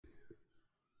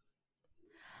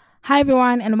Hi,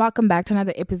 everyone, and welcome back to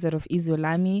another episode of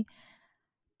Izolami.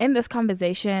 In this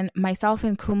conversation, myself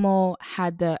and Kumo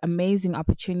had the amazing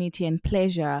opportunity and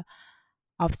pleasure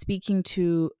of speaking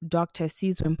to Dr.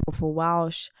 Sizwe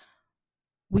Mpofu-Walsh.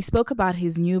 We spoke about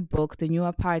his new book, The New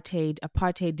Apartheid.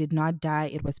 Apartheid did not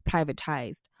die, it was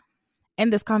privatized.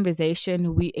 In this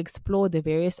conversation, we explore the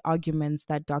various arguments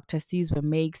that Dr. Sizwe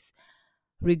makes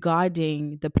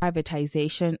regarding the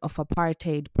privatization of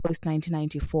apartheid post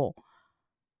 1994.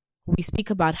 We speak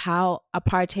about how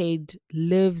apartheid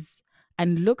lives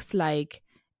and looks like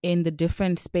in the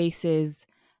different spaces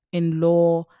in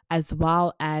law as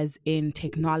well as in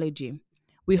technology.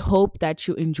 We hope that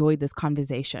you enjoy this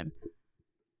conversation.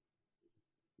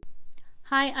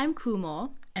 Hi, I'm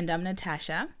Kumo. And I'm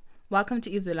Natasha. Welcome to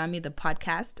Izolami, the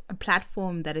podcast, a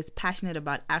platform that is passionate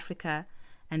about Africa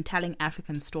and telling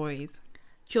African stories.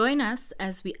 Join us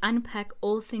as we unpack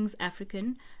all things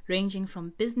African, ranging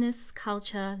from business,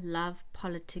 culture, love,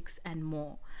 politics, and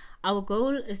more. Our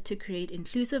goal is to create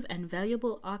inclusive and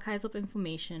valuable archives of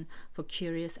information for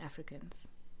curious Africans.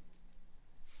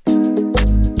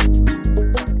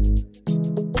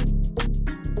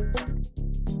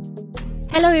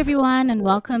 Hello, everyone, and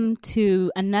welcome to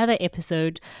another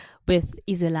episode with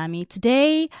Izolami.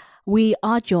 Today, we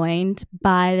are joined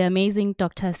by the amazing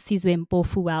Dr. Sizwe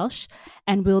Mpofu-Walsh,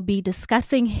 and we'll be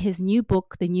discussing his new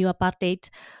book, The New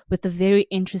Apartheid, with a very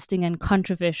interesting and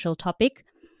controversial topic.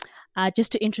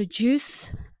 Just to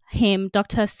introduce him,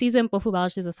 Dr. Sizwe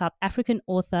Mpofu-Walsh is a South African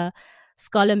author,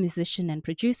 scholar, musician, and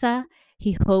producer.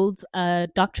 He holds a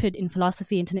doctorate in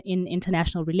philosophy in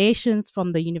international relations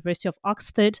from the University of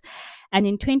Oxford. And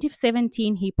in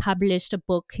 2017, he published a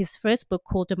book, his first book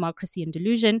called Democracy and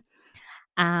Delusion,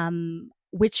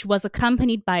 which was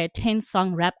accompanied by a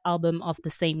 10-song rap album of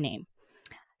the same name.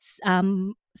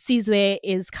 Sizwe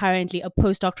is currently a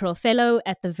postdoctoral fellow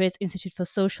at the Wits Institute for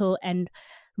Social and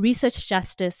Research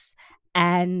Justice,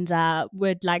 and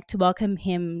would like to welcome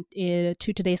him to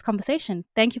today's conversation.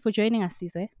 Thank you for joining us,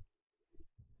 Sizwe.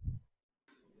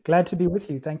 Glad to be with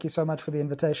you. Thank you so much for the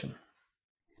invitation.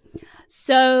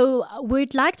 So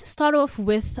we'd like to start off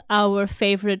with our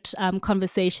favorite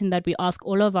conversation that we ask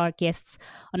all of our guests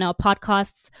on our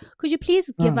podcasts. Could you please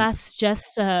give us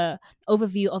just an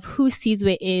overview of who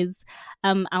Sizwe is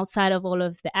outside of all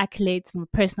of the accolades from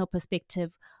a personal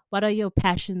perspective? What are your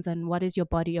passions and what is your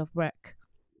body of work?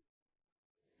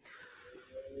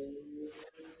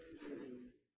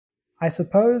 I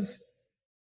suppose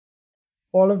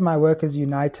all of my work is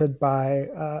united by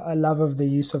a love of the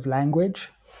use of language.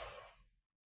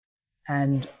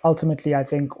 And ultimately, I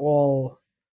think all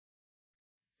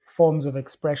forms of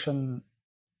expression,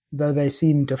 though they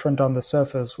seem different on the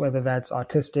surface, whether that's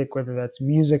artistic, whether that's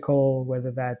musical,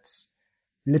 whether that's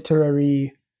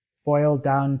literary, boil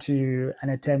down to an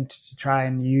attempt to try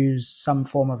and use some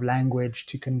form of language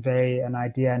to convey an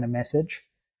idea and a message.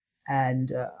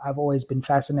 And I've always been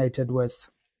fascinated with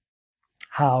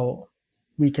how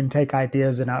we can take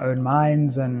ideas in our own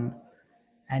minds and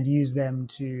use them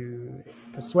to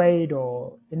persuade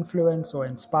or influence or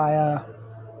inspire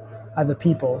other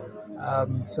people.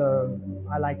 So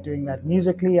I like doing that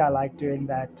musically. I like doing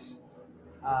that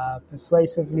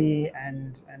persuasively,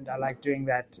 and I like doing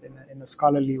that in a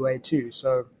scholarly way too.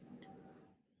 So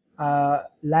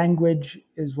language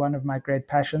is one of my great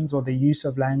passions, or the use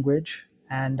of language,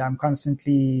 and I'm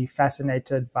constantly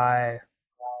fascinated by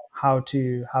how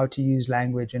to use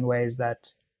language in ways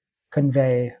that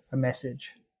convey a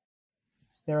message.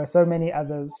 There are so many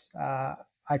others.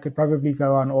 I could probably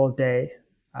go on all day,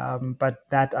 but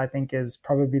that I think is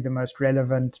probably the most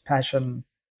relevant passion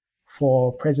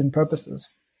for present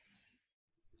purposes.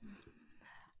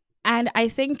 And I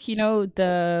think,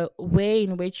 the way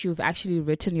in which you've actually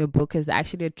written your book is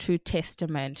actually a true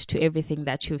testament to everything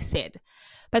that you've said.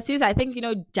 But Suze, I think,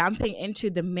 jumping into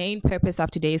the main purpose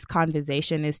of today's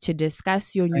conversation is to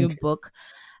discuss your new book,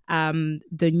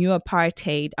 The New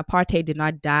Apartheid. Apartheid did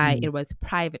not die, it was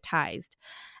privatized.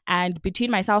 And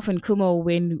between myself and Kumo,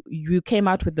 when you came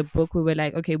out with the book, we were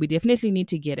like, okay, we definitely need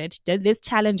to get it. Let's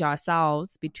challenge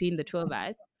ourselves between the two of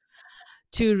us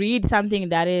to read something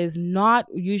that is not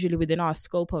usually within our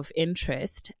scope of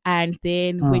interest. And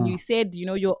then when you said,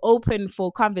 you're open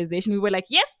for conversation, we were like,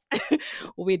 yes,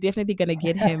 we're definitely going to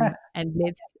get him and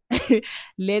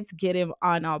let's get him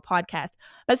on our podcast.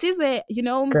 But Sizwe,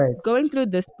 going through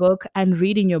this book and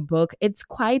reading your book, it's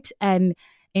quite an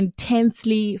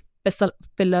intensely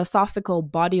philosophical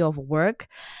body of work.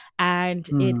 And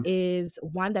it is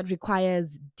one that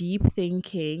requires deep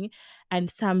thinking and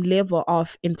some level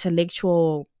of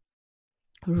intellectual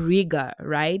rigor,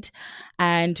 right?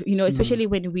 And, especially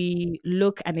when we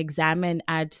look and examine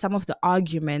at some of the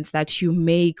arguments that you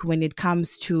make when it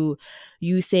comes to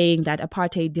you saying that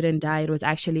apartheid didn't die, it was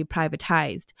actually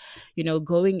privatized,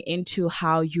 going into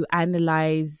how you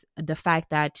analyze the fact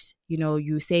that,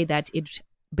 you say that it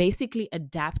basically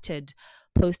adapted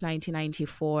post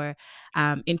 1994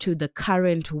 into the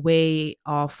current way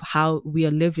of how we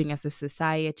are living as a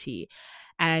society.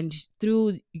 And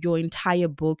through your entire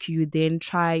book, you then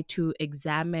try to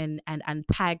examine and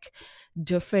unpack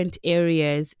different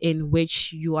areas in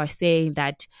which you are saying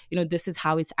that, this is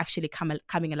how it's actually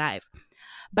coming alive.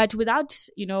 But without,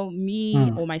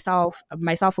 me or myself,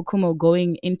 Okumo,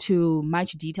 going into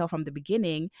much detail from the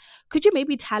beginning, could you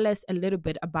maybe tell us a little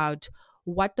bit about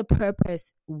what the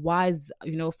purpose was,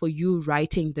 for you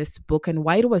writing this book and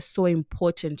why it was so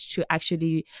important to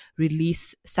actually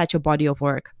release such a body of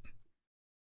work?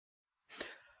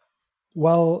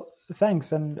 Well,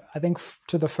 thanks. And I think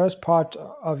to the first part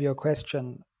of your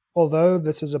question, although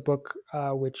this is a book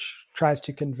which tries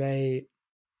to convey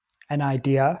an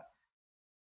idea,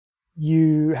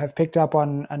 you have picked up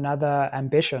on another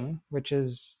ambition, which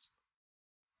is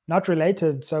not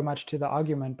related so much to the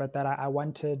argument, but that I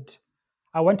wanted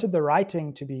the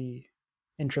writing to be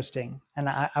interesting. And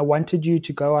I wanted you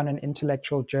to go on an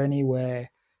intellectual journey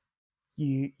where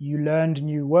you learned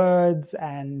new words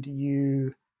and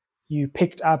you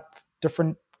picked up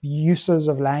different uses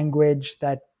of language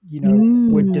that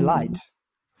would delight,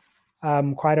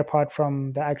 quite apart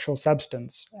from the actual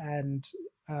substance. And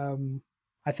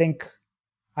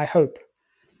I hope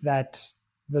that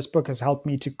this book has helped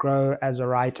me to grow as a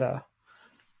writer.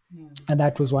 And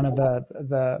that was one of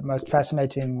the most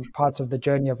fascinating parts of the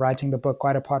journey of writing the book,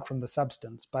 quite apart from the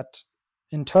substance. But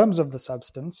in terms of the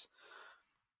substance,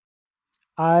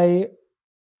 I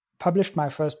published my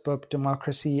first book,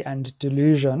 Democracy and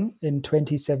Delusion, in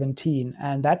 2017.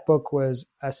 And that book was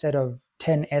a set of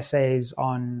 10 essays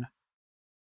on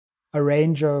a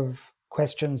range of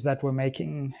questions that were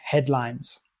making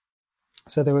headlines.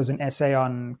 So there was an essay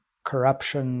on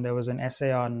corruption, there was an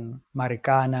essay on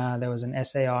Marikana, there was an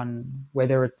essay on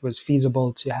whether it was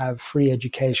feasible to have free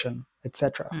education,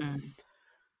 etc.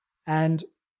 And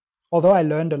although I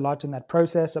learned a lot in that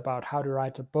process about how to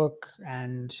write a book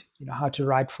and how to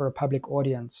write for a public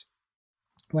audience,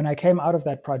 when I came out of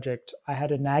that project, I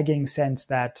had a nagging sense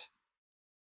that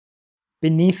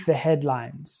beneath the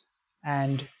headlines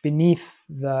and beneath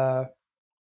the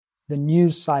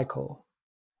news cycle,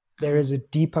 there is a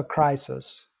deeper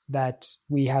crisis that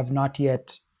we have not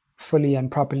yet fully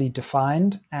and properly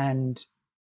defined and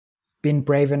been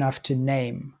brave enough to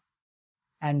name.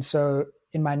 And so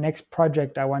in my next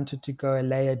project, I wanted to go a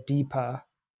layer deeper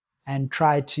and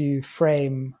try to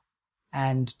frame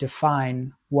and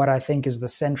define what I think is the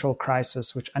central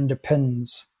crisis which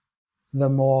underpins the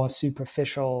more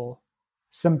superficial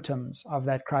symptoms of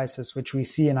that crisis, which we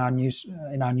see in our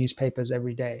newspapers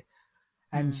every day.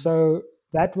 And so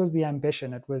that was the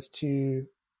ambition. It was to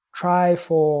try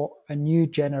for a new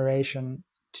generation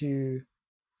to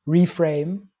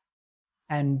reframe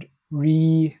and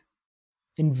re-envisage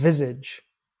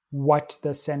what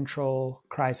the central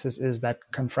crisis is that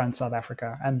confronts South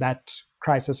Africa. And that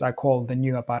crisis I call the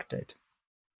new apartheid.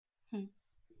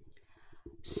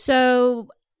 So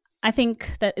I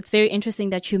think that it's very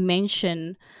interesting that you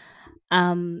mention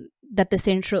that the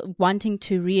central wanting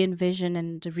to re-envision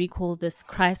and recall this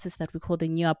crisis that we call the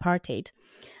new apartheid.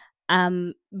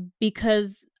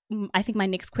 Because I think my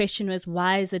next question was,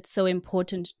 why is it so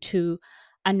important to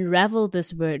unravel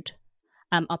this word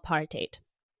apartheid?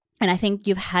 And I think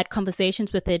you've had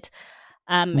conversations with it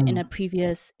in a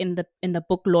previous in the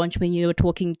book launch when you were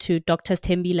talking to Dr.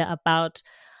 Tembile about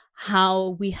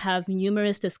how we have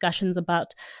numerous discussions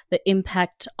about the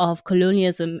impact of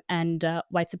colonialism and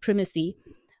white supremacy.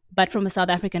 But from a South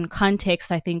African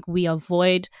context, I think we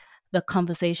avoid the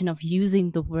conversation of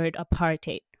using the word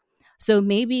apartheid. So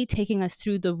maybe taking us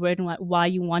through the word and why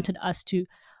you wanted us to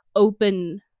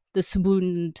open this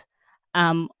wound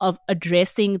of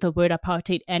addressing the word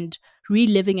apartheid and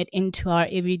reliving it into our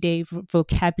everyday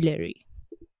vocabulary.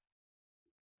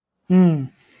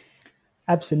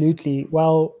 Absolutely.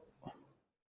 Well,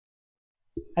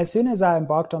 as soon as I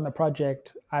embarked on the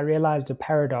project, I realized a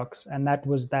paradox, and that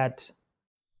was that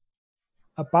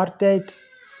apartheid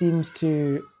seems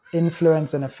to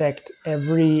influence and affect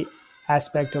every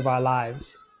aspect of our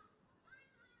lives.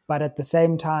 But at the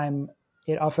same time,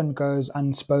 it often goes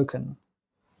unspoken.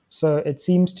 So it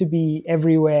seems to be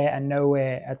everywhere and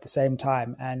nowhere at the same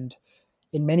time. And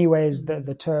in many ways,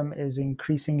 the term is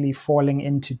increasingly falling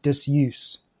into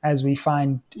disuse as we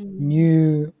find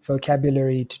new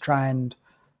vocabulary to try and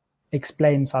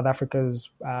explain South Africa's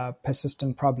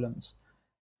persistent problems.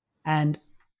 And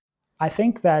I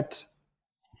think that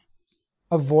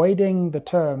avoiding the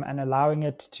term and allowing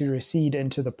it to recede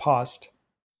into the past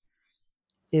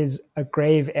is a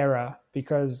grave error,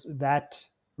 because that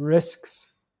risks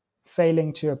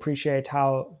failing to appreciate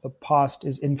how the past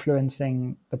is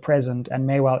influencing the present and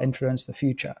may well influence the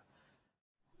future.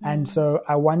 And so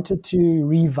I wanted to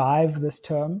revive this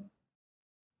term.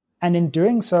 And in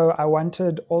doing so, I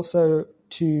wanted also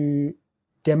to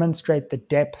demonstrate the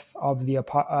depth of the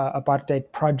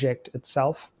apartheid project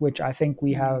itself, which I think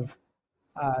we have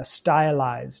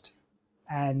stylized.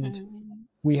 And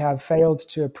we have failed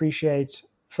to appreciate,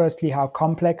 firstly, how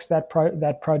complex that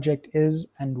project is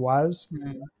and was,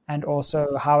 and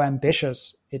also how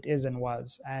ambitious it is and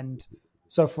was. And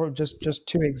so for just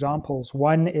two examples,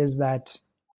 one is that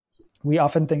we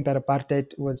often think that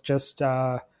apartheid was just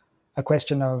a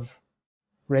question of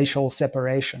racial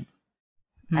separation.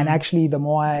 And actually, the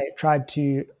more I tried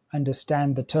to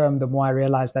understand the term, the more I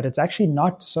realized that it's actually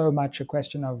not so much a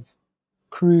question of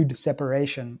crude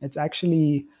separation. It's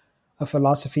actually a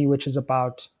philosophy which is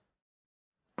about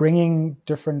bringing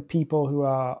different people who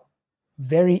are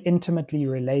very intimately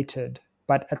related,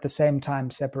 but at the same time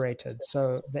separated.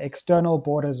 So the external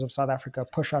borders of South Africa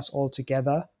push us all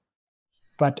together,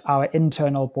 but our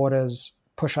internal borders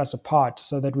push us apart,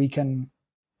 so that we can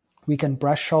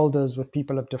brush shoulders with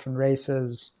people of different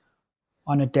races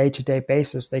on a day-to-day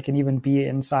basis. They can even be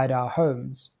inside our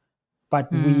homes,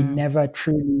 but we never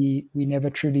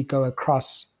truly go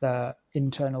across the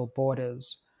internal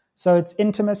borders. So it's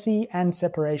intimacy and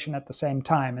separation at the same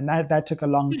time, and that took a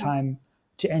long time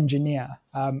to engineer.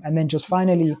 And then just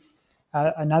finally,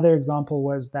 another example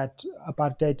was that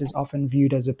apartheid is often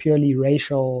viewed as a purely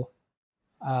racial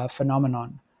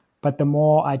phenomenon. But the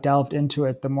more I delved into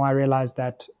it, the more I realized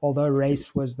that although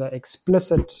race was the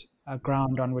explicit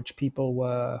ground on which people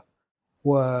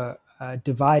were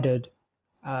divided,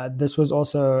 this was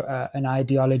also an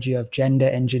ideology of gender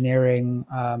engineering,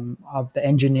 of the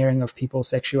engineering of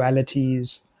people's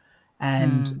sexualities,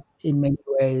 and in many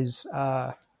ways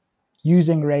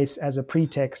using race as a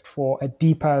pretext for a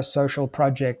deeper social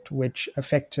project which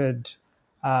affected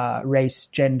race,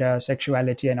 gender,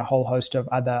 sexuality, and a whole host of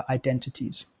other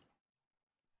identities.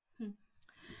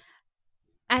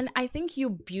 And I think you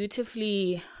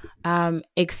beautifully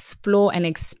explore and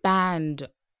expand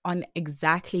on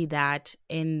exactly that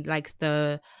in like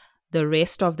the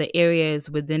rest of the areas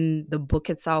within the book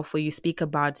itself, where you speak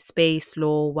about space,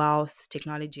 law, wealth,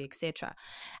 technology, etc.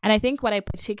 And I think what I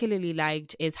particularly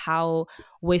liked is how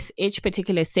with each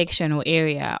particular section or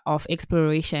area of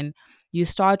exploration, you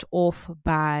start off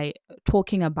by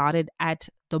talking about it at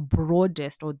the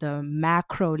broadest or the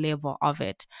macro level of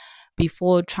it,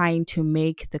 before trying to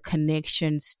make the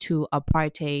connections to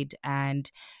apartheid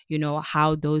and, you know,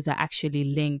 how those are actually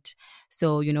linked.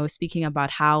 So, you know, speaking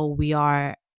about how we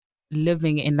are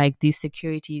living in like these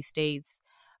security states,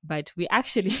 but we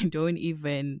actually don't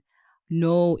even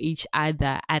know each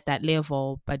other at that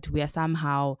level, but we are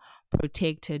somehow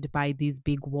protected by these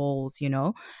big walls, you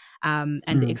know, and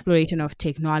the exploration of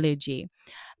technology.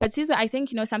 But Sizwe, I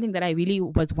think, you know, something that I really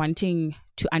was wanting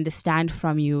to understand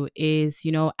from you is,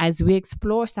 you know, as we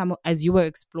explore as you were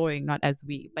exploring, not as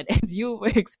we, but as you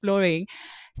were exploring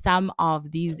some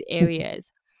of these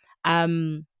areas,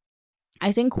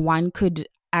 I think one could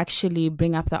actually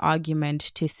bring up the argument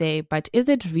to say, but is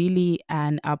it really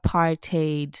an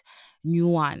apartheid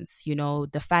nuance? You know,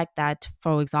 the fact that,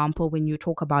 for example, when you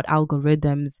talk about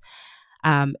algorithms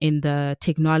in the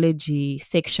technology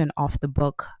section of the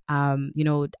book, you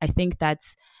know, I think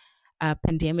that's a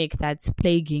pandemic that's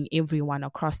plaguing everyone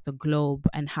across the globe,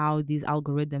 and how these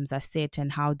algorithms are set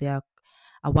and how they're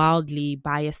wildly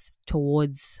biased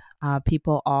towards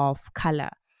people of color.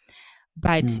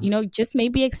 But, you know, just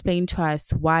maybe explain to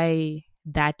us why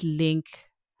that link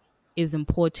is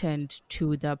important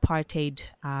to the apartheid,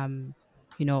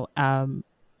 you know,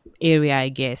 area, I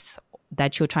guess,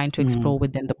 that you're trying to explore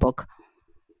within the book.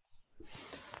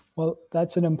 Well,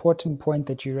 that's an important point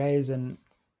that you raise. And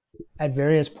at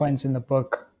various points in the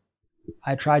book,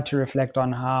 I tried to reflect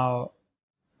on how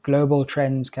global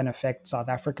trends can affect South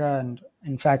Africa, and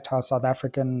in fact, how South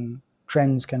African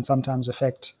trends can sometimes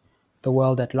affect the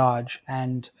world at large.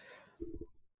 And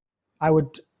I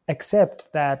would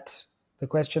accept that the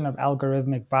question of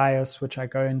algorithmic bias, which I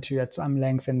go into at some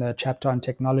length in the chapter on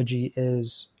technology,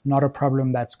 is not a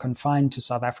problem that's confined to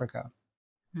South Africa.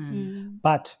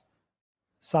 But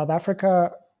South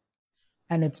Africa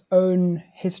and its own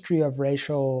history of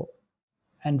racial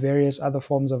and various other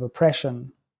forms of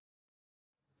oppression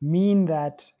mean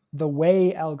that the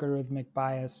way algorithmic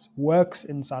bias works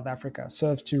in South Africa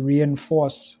serves to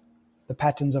reinforce the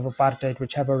patterns of apartheid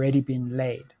which have already been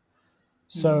laid.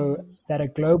 So that a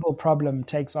global problem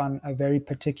takes on a very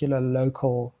particular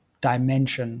local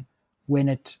dimension when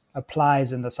it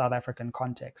applies in the South African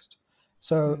context.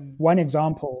 So one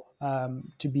example,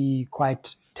 to be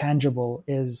quite tangible,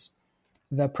 is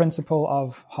the principle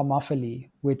of homophily,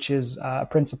 which is a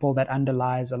principle that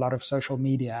underlies a lot of social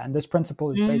media. And this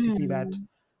principle is basically that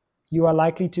you are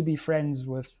likely to be friends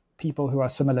with people who are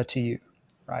similar to you,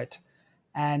 right?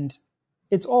 And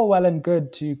it's all well and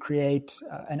good to create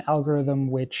an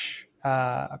algorithm which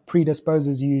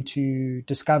predisposes you to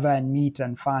discover and meet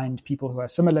and find people who are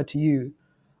similar to you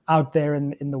out there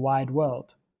in the wide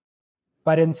world.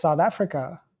 But in South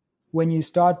Africa, when you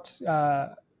start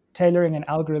tailoring an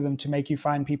algorithm to make you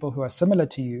find people who are similar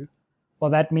to you,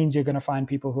 well, that means you're going to find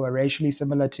people who are racially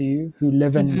similar to you, who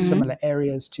live in similar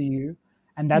areas to you.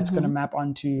 And that's going to map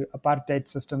onto apartheid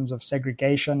systems of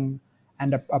segregation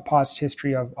and a past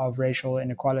history of racial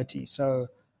inequality. So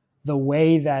the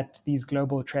way that these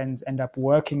global trends end up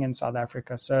working in South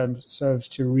Africa serves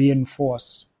to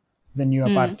reinforce the new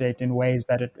apartheid in ways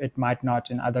that it might not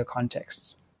in other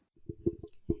contexts.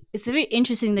 It's very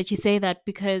interesting that you say that,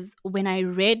 because when I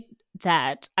read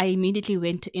that, I immediately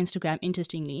went to Instagram,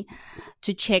 interestingly,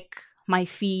 to check my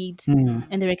feed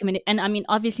and the recommended. And I mean,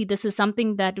 obviously, this is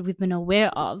something that we've been aware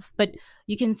of, but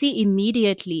you can see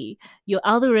immediately your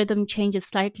algorithm changes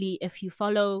slightly if you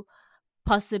follow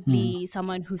possibly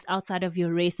someone who's outside of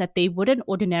your race that they wouldn't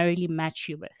ordinarily match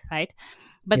you with, right?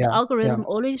 But the algorithm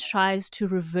always tries to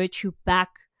revert you back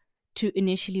to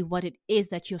initially what it is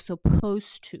that you're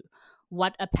supposed to,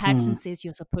 what a pattern says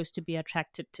you're supposed to be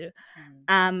attracted to.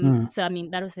 So, I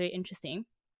mean, that was very interesting.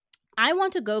 I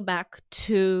want to go back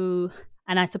to,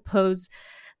 and I suppose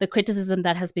the criticism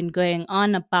that has been going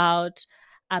on about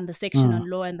the section on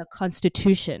law and the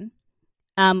Constitution,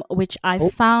 which I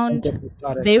found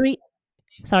very...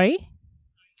 Sorry?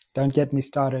 Don't get me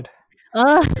started.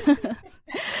 I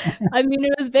mean,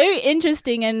 it was very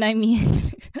interesting, and I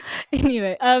mean,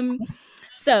 anyway,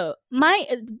 so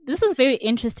this was very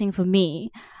interesting for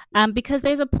me, because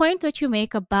there's a point that you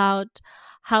make about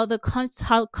how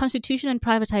how Constitution and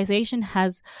privatization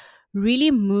has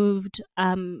really removed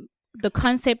the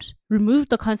concept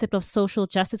of social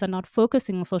justice and not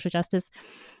focusing on social justice,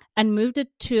 and moved it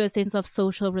to a sense of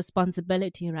social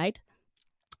responsibility, right?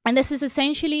 And this is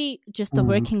essentially just the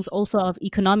workings also of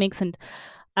economics and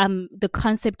the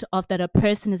concept of that a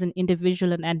person is an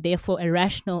individual and therefore a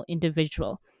rational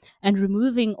individual, and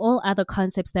removing all other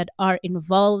concepts that are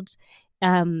involved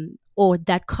or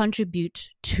that contribute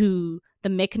to the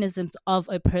mechanisms of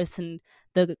a person,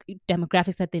 the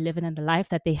demographics that they live in and the life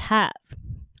that they have.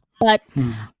 But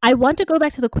I want to go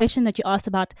back to the question that you asked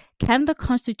about, can the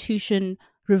Constitution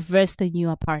reverse the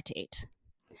new apartheid?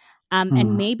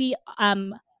 And maybe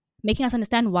making us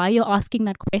understand why you're asking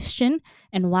that question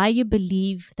and why you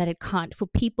believe that it can't, for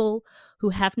people who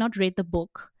have not read the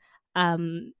book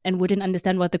and wouldn't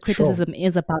understand what the criticism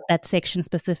is about that section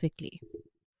specifically.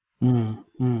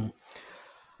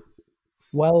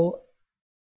 Well,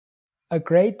 a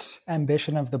great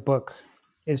ambition of the book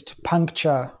is to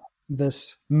puncture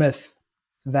this myth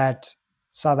that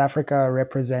South Africa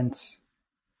represents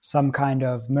some kind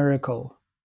of miracle,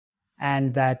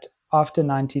 and that after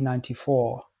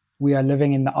 1994, we are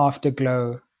living in the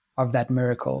afterglow of that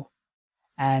miracle.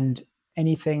 And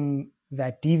anything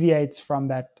that deviates from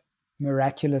that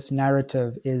miraculous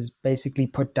narrative is basically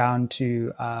put down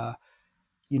to,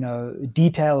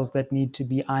 details that need to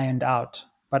be ironed out.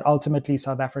 But ultimately,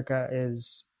 South Africa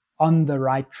is on the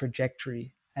right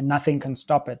trajectory, and nothing can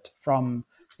stop it from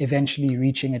eventually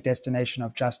reaching a destination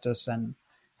of justice and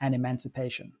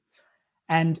emancipation.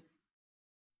 And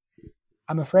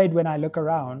I'm afraid when I look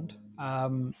around,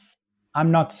 I'm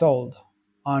not sold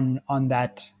on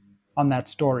that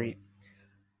story.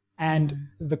 And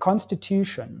the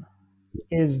Constitution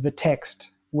is the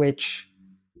text which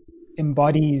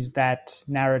embodies that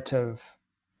narrative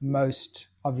most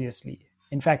obviously.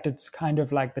 In fact, it's kind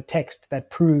of like the text that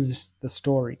proves the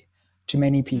story to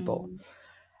many people.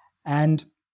 And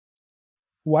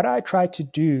what I try to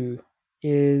do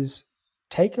is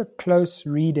take a close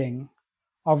reading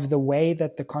of the way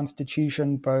that the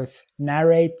Constitution both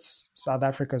narrates South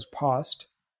Africa's past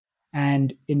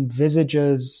and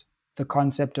envisages the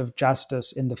concept of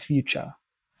justice in the future.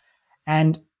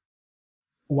 And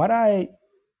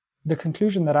the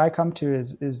conclusion that I come to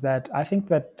is that I think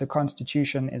that the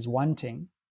Constitution is wanting,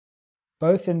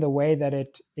 both in the way that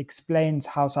it explains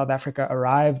how South Africa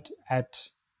arrived at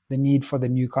the need for the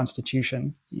new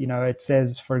Constitution. You know, it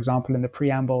says, for example, in the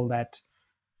preamble that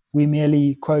we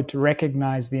merely, quote,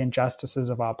 recognize the injustices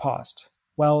of our past.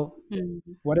 Well,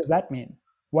 what does that mean?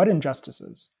 What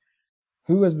injustices?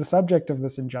 Who is the subject of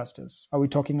this injustice? Are we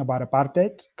talking about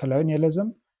apartheid,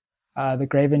 colonialism, the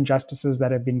grave injustices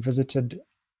that have been visited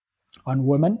on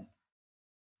women?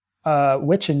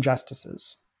 Which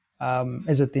injustices?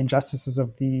 Is it the injustices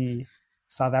of the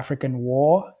South African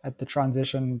war at the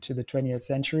transition to the 20th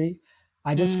century?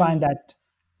 I just find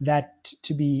that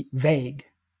to be vague,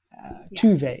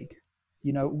 too vague.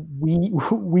 You know,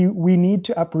 we need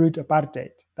to uproot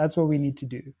apartheid. That's what we need to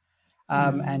do.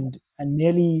 And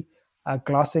merely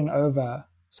glossing over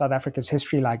South Africa's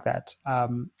history like that,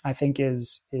 I think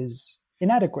is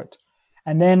inadequate.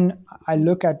 And then I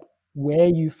look at where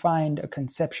you find a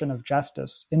conception of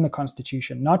justice in the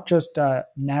Constitution, not just a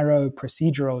narrow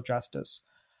procedural justice,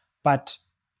 but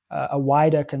a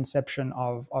wider conception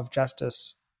of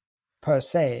justice per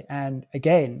se. And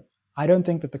again, I don't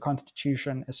think that the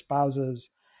Constitution espouses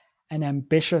an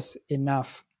ambitious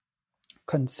enough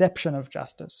conception of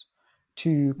justice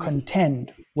to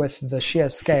contend with the sheer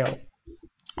scale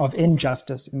of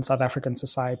injustice in South African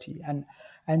society.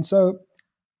 And so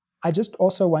I just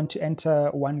also want to enter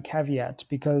one caveat,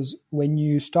 because when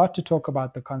you start to talk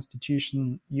about the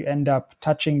Constitution, you end up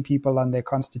touching people on their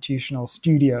constitutional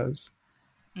studios,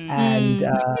 and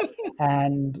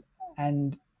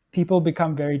people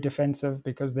become very defensive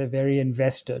because they're very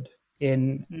invested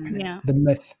in the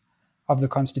myth of the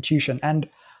Constitution. And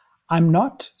I'm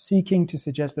not seeking to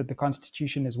suggest that the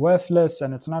Constitution is worthless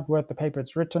and it's not worth the paper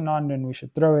it's written on and we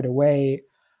should throw it away.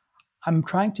 I'm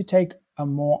trying to take a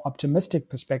more optimistic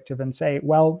perspective and say,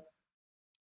 well,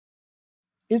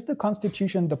 is the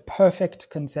Constitution the perfect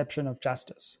conception of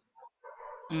justice?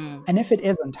 And if it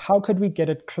isn't, how could we get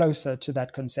it closer to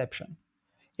that conception?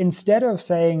 Instead of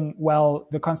saying, well,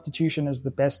 the Constitution is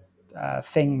the best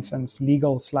thing since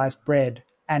legal sliced bread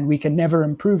and we can never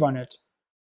improve on it,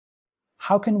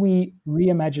 how can we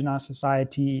reimagine our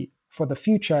society for the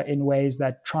future in ways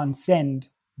that transcend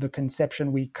the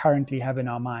conception we currently have in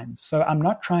our minds? So I'm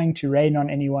not trying to rain on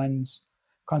anyone's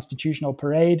constitutional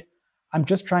parade. I'm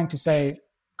just trying to say,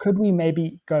 could we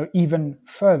maybe go even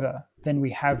further than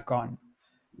we have gone?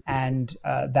 And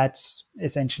that's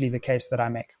essentially the case that I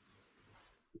make.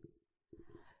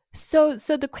 So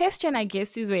the question, I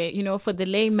guess, is where, you know, for the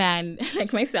layman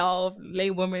like myself,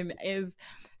 laywoman, is,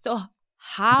 so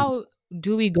how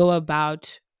do we go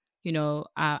about, you know,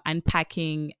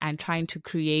 unpacking and trying to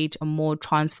create a more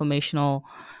transformational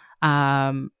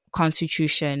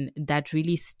constitution that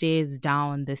really stares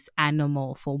down this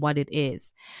animal for what it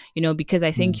is? You know, because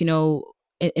I think, you know,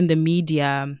 in the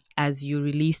media, as you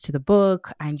released the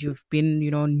book and you've been,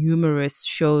 you know, on numerous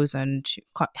shows and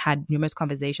had numerous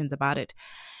conversations about it,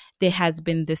 there has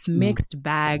been this mixed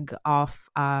bag of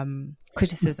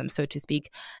criticism, so to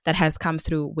speak, that has come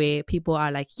through, where people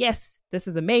are like, yes, this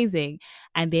is amazing.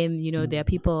 And then, you know, there are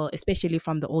people, especially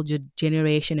from the older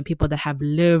generation and people that have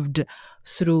lived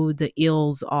through the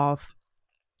ills of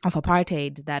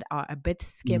apartheid, that are a bit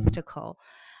skeptical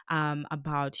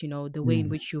about, you know, the way in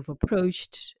which you've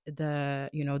approached the,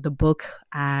 you know, the book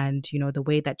and, you know, the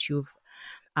way that you've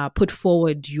put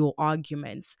forward your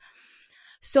arguments.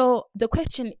 So the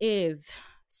question is,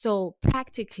 so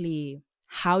practically,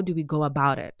 how do we go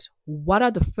about it? What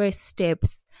are the first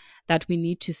steps that we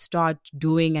need to start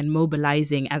doing and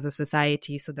mobilizing as a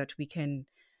society so that we can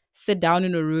sit down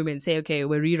in a room and say, okay,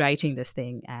 we're rewriting this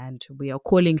thing and we are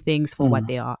calling things for what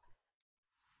they are?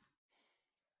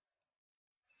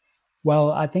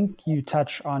 Well, I think you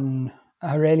touch on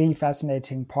a really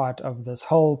fascinating part of this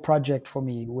whole project for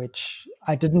me, which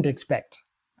I didn't expect.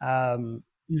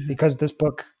 Because this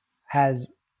book has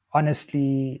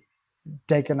honestly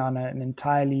taken on an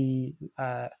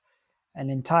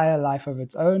entire life of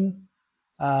its own,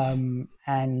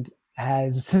 and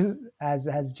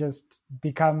has just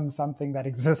become something that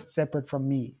exists separate from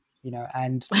me, you know,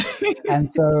 and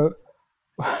so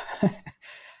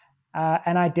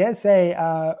and I dare say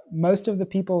most of the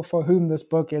people for whom this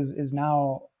book is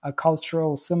now a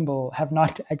cultural symbol have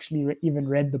not actually even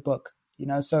read the book, you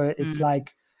know, so it's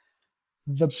like,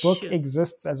 the book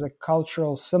exists as a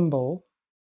cultural symbol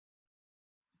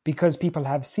because people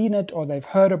have seen it or they've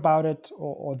heard about it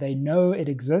or they know it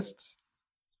exists.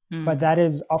 But that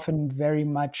is often very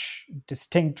much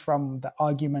distinct from the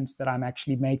arguments that I'm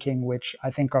actually making, which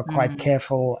I think are quite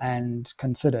careful and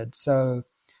considered. So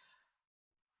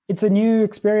it's a new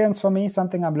experience for me,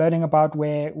 something I'm learning about,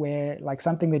 where like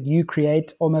something that you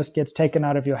create almost gets taken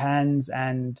out of your hands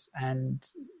and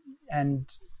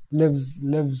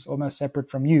lives almost separate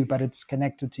from you, but it's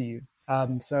connected to you.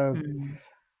 So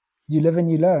you live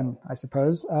and you learn, I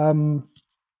suppose.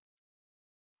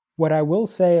 what I will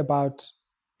say about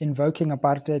invoking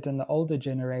apartheid in the older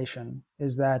generation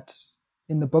is that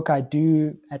in the book I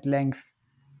do at length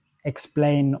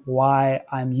explain why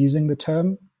I'm using the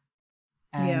term,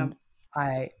 and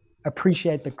I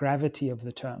appreciate the gravity of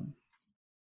the term.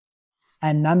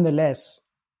 And nonetheless,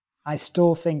 I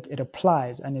still think it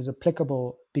applies and is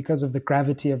applicable because of the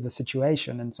gravity of the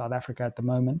situation in South Africa at the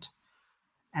moment.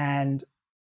 And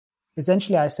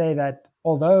essentially, I say that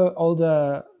although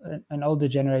an older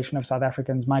generation of South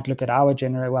Africans might look at our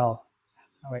generation, well,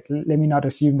 wait, let me not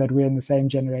assume that we're in the same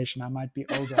generation. I might be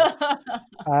older.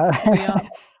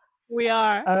 We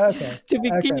are. Okay. Just to be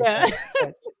clear.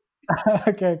 Great.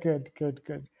 Okay,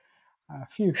 good.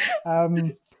 Phew.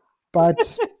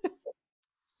 But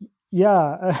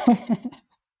yeah,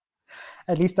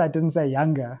 at least I didn't say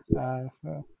younger.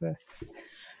 But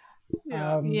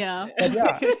yeah,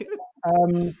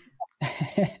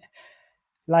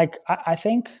 like I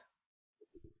think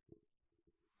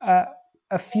a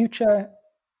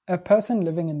person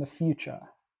living in the future,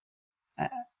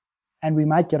 and we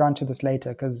might get onto this later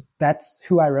because that's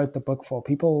who I wrote the book for.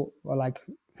 People were like,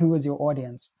 who is your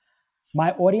audience?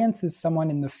 My audience is someone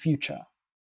in the future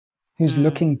who's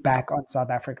looking back on South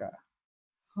Africa.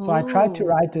 So I tried to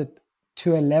write it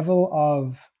to a level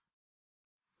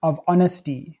of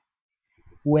honesty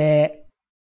where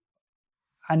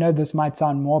I know this might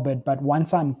sound morbid, but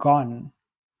once I'm gone,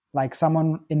 like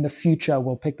someone in the future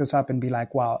will pick this up and be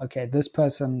like, wow, okay, this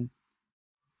person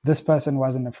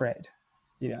wasn't afraid,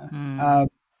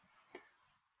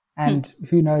 and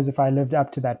who knows if I lived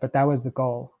up to that, but that was the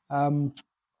goal. And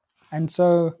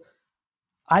so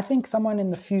I think someone in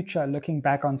the future looking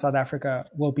back on South Africa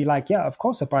will be like, yeah, of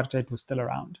course apartheid was still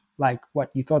around. Like,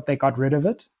 what, you thought they got rid of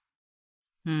it?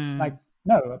 Like,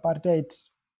 no, apartheid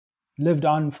lived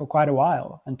on for quite a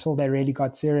while until they really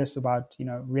got serious about,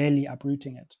 really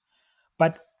uprooting it.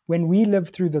 But when we live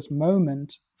through this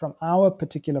moment from our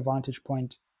particular vantage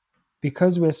point,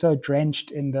 because we're so drenched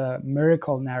in the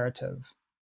miracle narrative,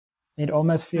 it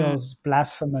almost feels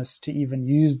blasphemous to even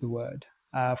use the word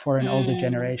for an older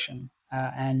generation.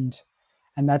 And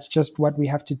that's just what we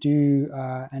have to do.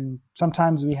 And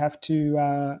sometimes we have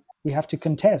to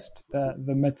contest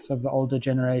the myths of the older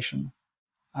generation,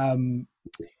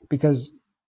 because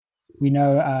we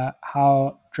know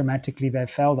how dramatically they've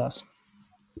failed us.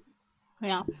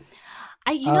 Yeah.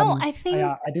 I think...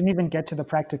 I didn't even get to the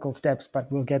practical steps,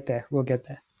 but we'll get there.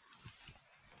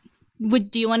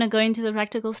 Do you want to go into the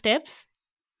practical steps?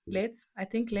 Let's.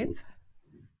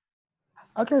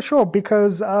 Okay, sure.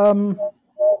 Because I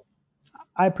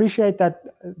appreciate that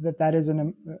is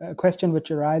a question which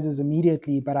arises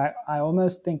immediately, but I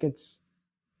almost think it's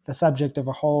the subject of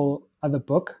a whole other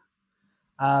book.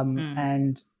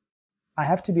 And I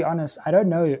have to be honest, I don't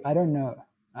know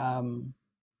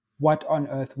what on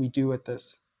earth we do with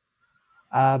this.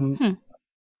 And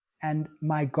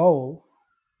my goal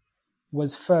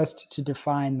was first to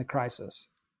define the crisis.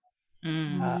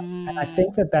 And I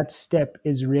think that step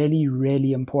is really,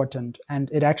 really important.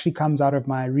 And it actually comes out of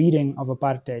my reading of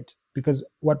apartheid, because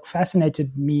what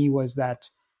fascinated me was that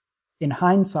in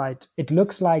hindsight, it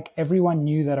looks like everyone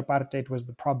knew that apartheid was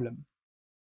the problem.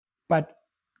 But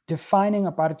defining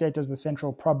apartheid as the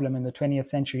central problem in the 20th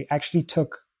century actually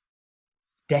took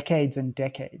decades and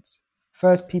decades.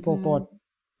 First, people thought,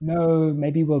 no,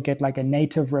 maybe we'll get like a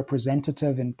native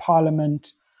representative in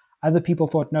parliament. Other people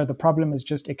thought, no, the problem is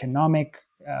just economic.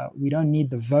 We don't need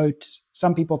the vote.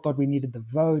 Some people thought we needed the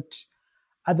vote.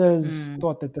 Others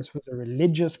thought that this was a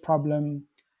religious problem.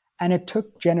 And it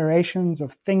took generations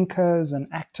of thinkers and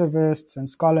activists and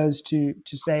scholars to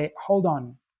say, hold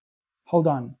on.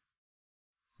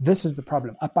 This is the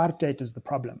problem. Apartheid is the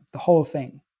problem, the whole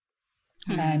thing.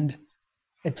 And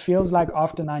it feels like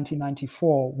after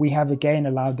 1994, we have again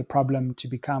allowed the problem to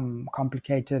become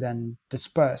complicated and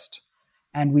dispersed.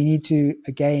 And we need to,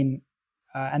 again,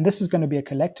 and this is going to be a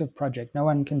collective project, no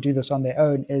one can do this on their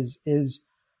own, is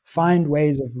find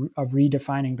ways of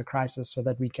redefining the crisis so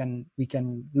that we can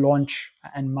launch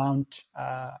and mount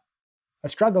a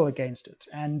struggle against it.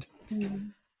 And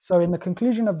so in the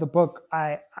conclusion of the book,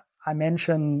 I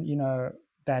mention,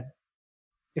 that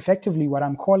effectively what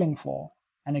I'm calling for,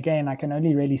 and again, I can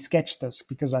only really sketch this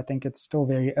because I think it's still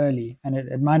very early and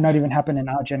it might not even happen in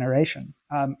our generation,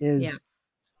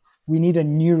 we need a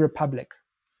new republic.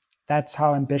 That's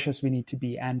how ambitious we need to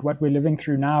be. And what we're living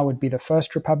through now would be the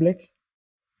first republic,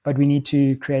 but we need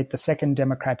to create the second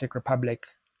democratic republic.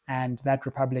 And that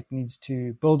republic needs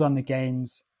to build on the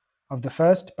gains of the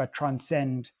first, but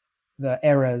transcend the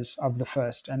errors of the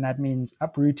first. And that means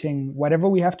uprooting whatever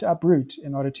we have to uproot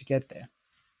in order to get there.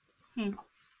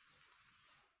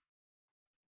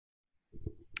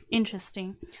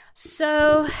 Interesting.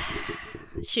 So,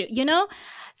 so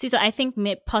I think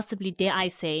possibly, dare I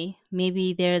say,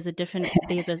 maybe there's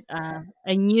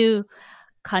a new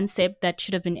concept that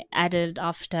should have been added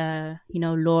after,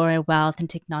 law, wealth, and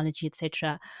technology,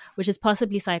 etc., which is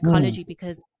possibly psychology,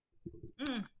 because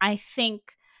I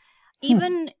think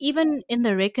even in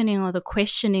the reckoning or the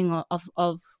questioning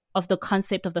of the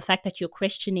concept of the fact that you're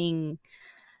questioning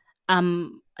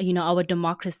our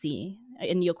democracy,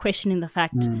 and you're questioning the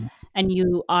fact, and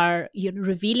you're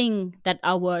revealing that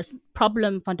our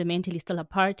problem fundamentally is still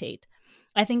apartheid,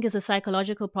 I think is a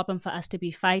psychological problem for us to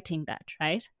be fighting that,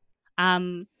 right?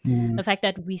 The fact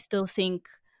that we still think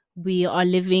we are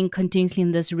living continuously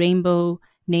in this rainbow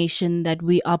nation, that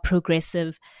we are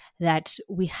progressive, that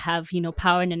we have,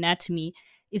 power and anatomy,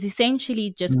 is essentially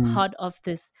just part of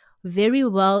this very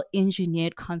well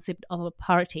engineered concept of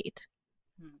apartheid.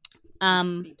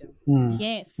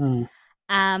 Yes.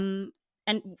 And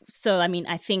so,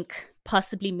 I think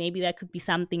possibly maybe there could be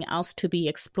something else to be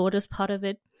explored as part of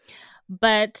it.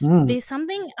 But there's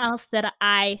something else that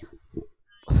I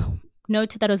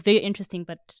noted that was very interesting,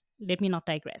 but let me not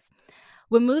digress.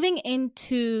 We're moving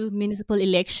into municipal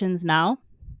elections now,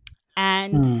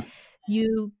 and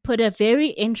you put a very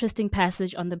interesting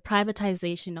passage on the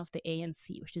privatization of the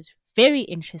ANC, which is very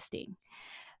interesting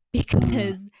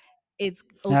because it's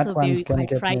also very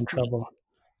quite frightening.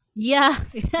 Yeah,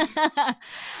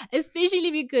 especially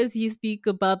because you speak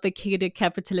about the catered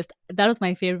capitalist. That was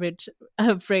my favorite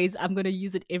phrase. I'm going to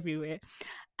use it everywhere.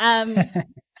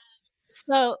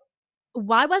 So,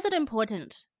 why was it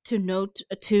important to note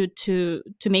to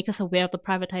make us aware of the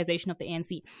privatization of the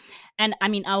ANC? And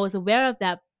I was aware of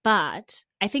that, but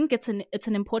I think it's an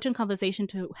important conversation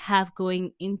to have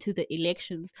going into the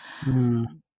elections,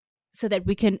 so that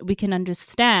we can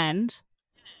understand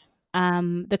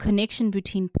the connection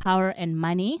between power and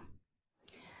money,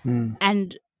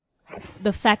 and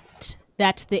the fact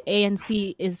that the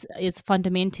ANC is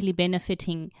fundamentally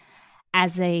benefiting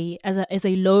as a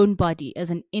lone body, as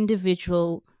an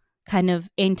individual kind of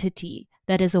entity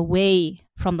that is away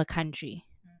from the country,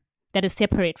 that is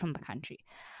separate from the country.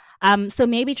 So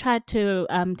maybe try to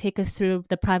take us through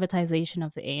the privatization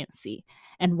of the ANC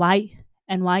and why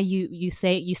you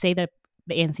say that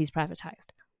the ANC is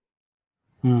privatized.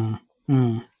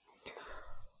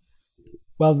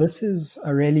 Well, this is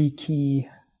a really key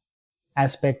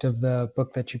aspect of the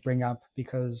book that you bring up,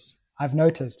 because I've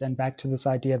noticed, and back to this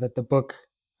idea that the book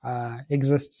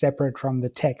exists separate from the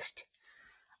text.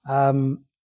 Many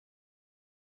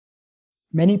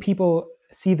people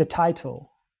see the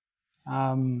title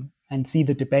and see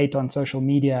the debate on social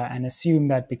media and assume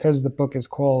that because the book is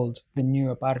called The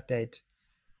New Apartheid,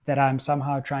 that I'm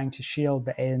somehow trying to shield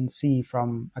the ANC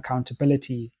from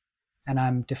accountability, and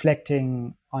I'm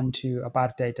deflecting onto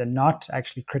apartheid and not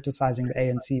actually criticizing the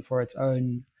ANC for its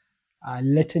own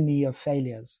litany of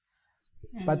failures.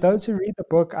 But those who read the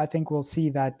book, I think, will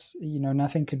see that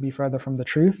nothing could be further from the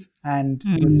truth, and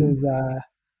this is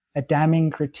a damning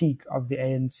critique of the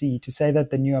ANC. To say that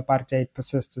the new apartheid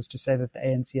persists is to say that the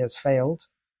ANC has failed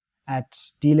at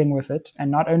dealing with it.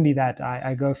 And not only that,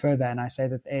 I go further and I say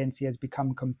that the ANC has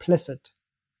become complicit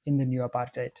in the new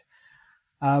apartheid.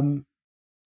 And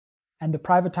the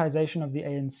privatization of the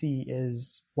ANC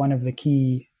is one of the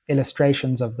key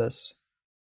illustrations of this.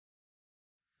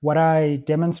 What I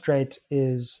demonstrate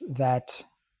is that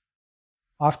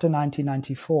after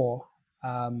 1994,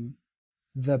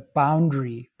 the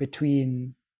boundary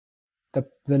between the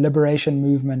liberation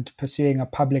movement pursuing a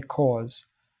public cause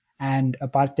and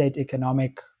apartheid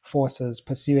economic forces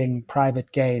pursuing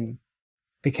private gain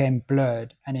became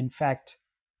blurred. And in fact,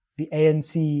 the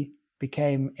ANC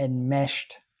became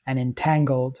enmeshed and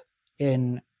entangled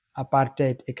in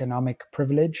apartheid economic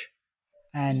privilege,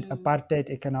 and apartheid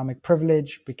economic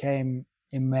privilege became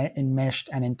enmeshed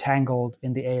and entangled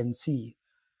in the ANC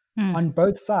on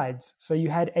both sides. So you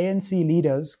had ANC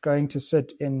leaders going to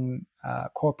sit in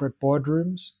corporate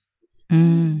boardrooms,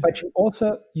 but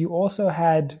you also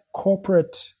had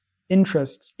corporate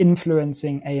interests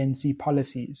influencing ANC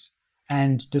policies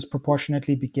and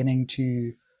disproportionately beginning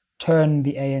to turn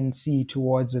the ANC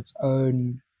towards its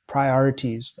own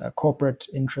priorities, corporate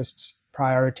interests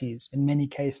priorities in many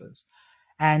cases.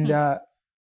 And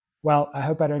well, I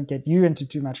hope I don't get you into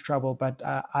too much trouble, but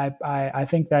I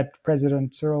think that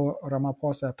President Cyril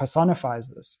Ramaphosa personifies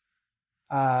this.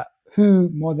 Who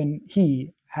more than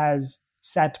he has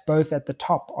sat both at the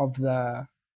top of the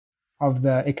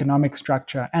economic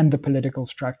structure and the political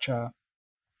structure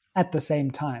at the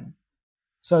same time.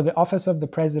 So the office of the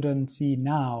presidency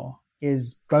now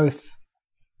is both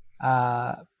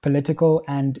political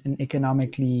and an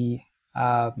economically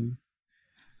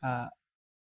a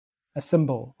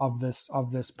symbol of this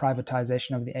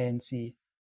privatization of the ANC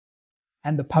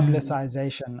and the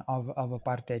publicization of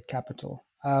apartheid capital.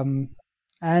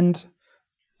 And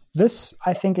this,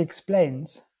 I think,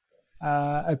 explains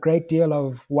a great deal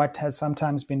of what has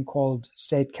sometimes been called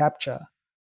state capture.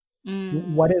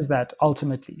 What is that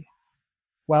ultimately?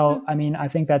 Well, I mean, I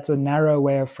think that's a narrow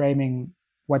way of framing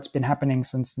what's been happening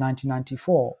since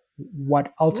 1994.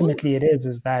 What ultimately it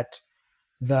is that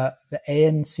the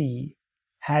ANC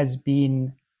has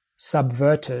been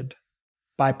subverted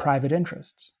by private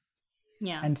interests.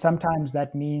 Yeah. And sometimes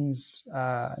that means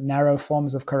narrow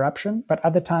forms of corruption, but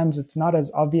other times it's not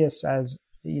as obvious as,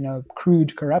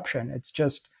 crude corruption. It's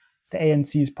just the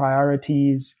ANC's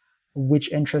priorities,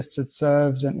 which interests it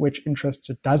serves and which interests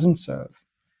it doesn't serve.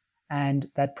 And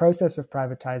that process of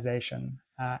privatization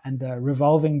and the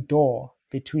revolving door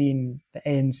between the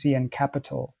ANC and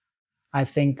capital, I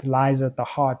think, lies at the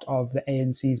heart of the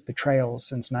ANC's betrayal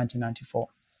since 1994.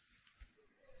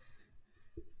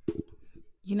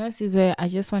 Sizwe, I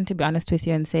just want to be honest with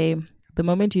you and say, the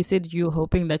moment you said you were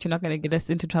hoping that you're not going to get us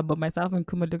into trouble, myself and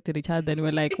Kuma looked at each other and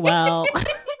we're like, well,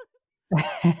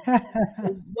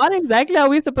 what exactly are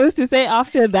we supposed to say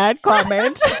after that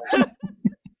comment?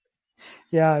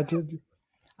 Yeah,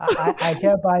 I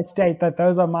hereby state that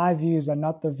those are my views and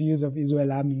not the views of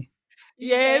Izwelami.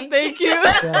 Yes, thank you.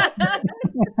 Yeah.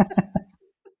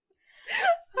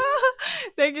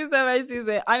 Thank you so much,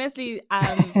 Sizwe. Honestly,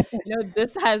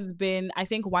 this has been, I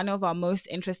think, one of our most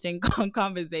interesting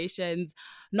conversations,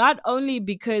 not only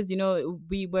because,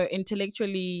 we were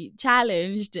intellectually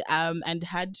challenged and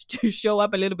had to show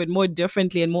up a little bit more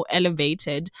differently and more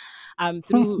elevated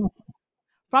through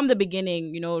from the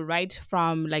beginning, right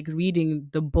from like reading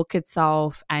the book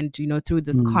itself and, through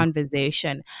this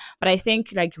conversation. But I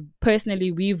think like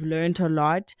personally, we've learned a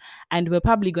lot and we're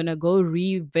probably going to go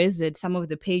revisit some of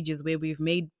the pages where we've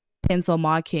made pencil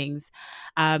markings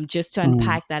just to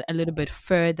unpack that a little bit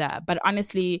further. But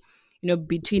honestly,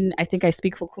 I think I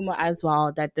speak for Kuma as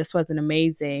well, that this was an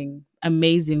amazing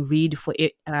read for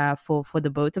it, for the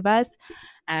both of us.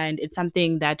 And it's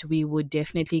something that we would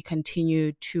definitely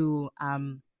continue to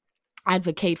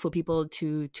advocate for people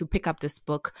to pick up this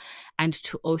book and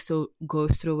to also go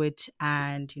through it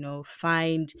and,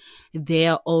 find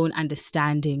their own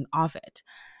understanding of it.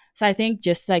 So I think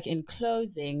just like in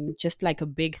closing, just like a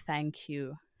big thank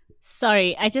you.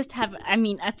 Sorry, I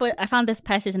found this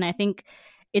passage and I think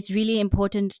it's really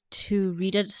important to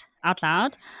read it out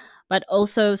loud, but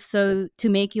also so to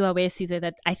make you aware, Sizwe,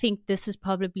 that I think this is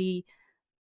probably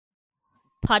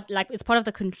it's part of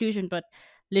the conclusion, but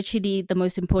literally the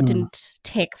most important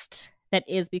text that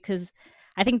is, because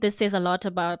I think this says a lot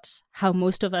about how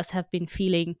most of us have been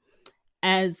feeling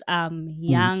as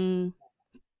young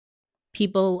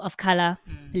people of color,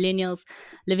 millennials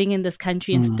living in this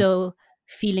country and still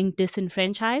feeling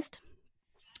disenfranchised.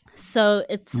 So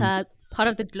it's part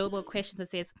of the global question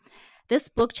that says, this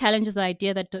book challenges the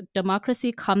idea that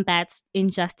democracy combats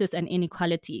injustice and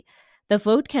inequality. The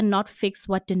vote cannot fix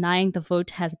what denying the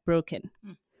vote has broken.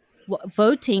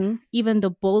 Voting, even the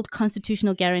bold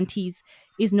constitutional guarantees,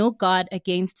 is no guard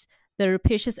against the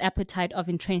rapacious appetite of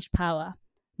entrenched power.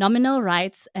 Nominal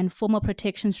rights and formal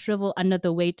protections shrivel under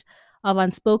the weight of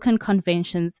unspoken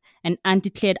conventions and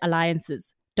undeclared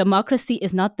alliances. Democracy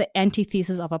is not the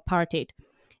antithesis of apartheid.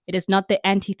 It is not the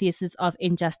antithesis of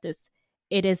injustice.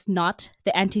 It is not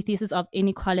the antithesis of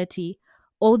inequality.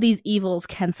 All these evils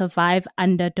can survive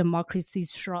under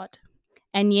democracy's shroud.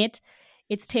 And yet,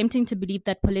 it's tempting to believe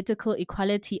that political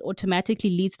equality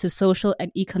automatically leads to social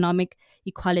and economic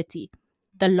equality.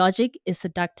 The logic is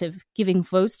seductive. Giving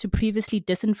votes to previously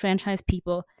disenfranchised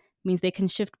people means they can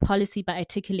shift policy by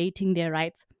articulating their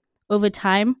rights. Over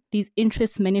time, these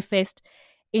interests manifest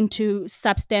into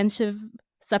substantive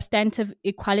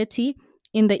equality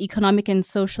in the economic and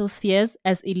social spheres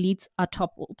as elites are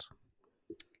toppled.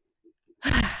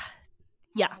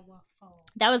 Yeah,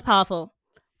 that was powerful.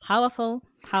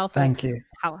 Thank you.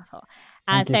 Powerful.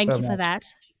 Thank you for that.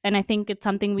 And I think it's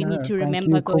something we need to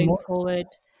remember going forward.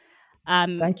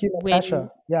 Thank you,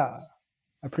 Natasha. Yeah,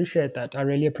 I appreciate that. I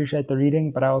really appreciate the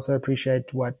reading, but I also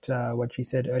appreciate what you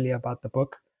said earlier about the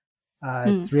book.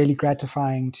 It's really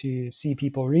gratifying to see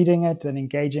people reading it and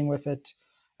engaging with it,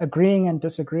 agreeing and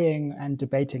disagreeing and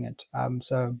debating it.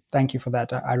 So thank you for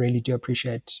that. I really do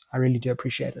appreciate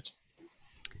it.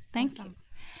 Thank you.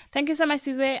 Thank you so much,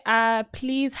 Sizwe.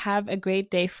 Please have a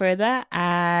great day further.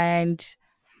 And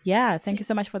yeah, thank you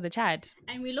so much for the chat.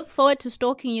 And we look forward to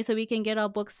stalking you so we can get our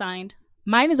book signed.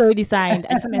 Mine is already signed.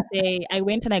 I just want to say I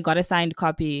went and I got a signed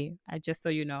copy, just so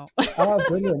you know. Oh,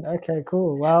 brilliant. Okay,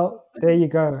 cool. Well, there you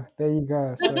go. There you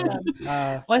go. So,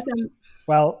 Awesome.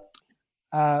 Well,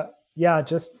 yeah,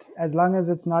 just as long as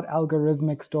it's not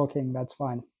algorithmic stalking, that's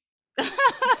fine.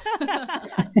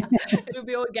 It'll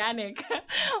be organic.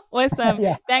 Awesome.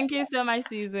 Yeah. Thank you so much,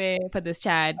 Sizwe, for this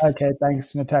chat. Okay,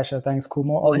 thanks, Natasha. Thanks,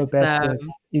 Kumo. All the best with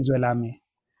Izwelami.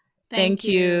 Thank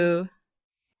you.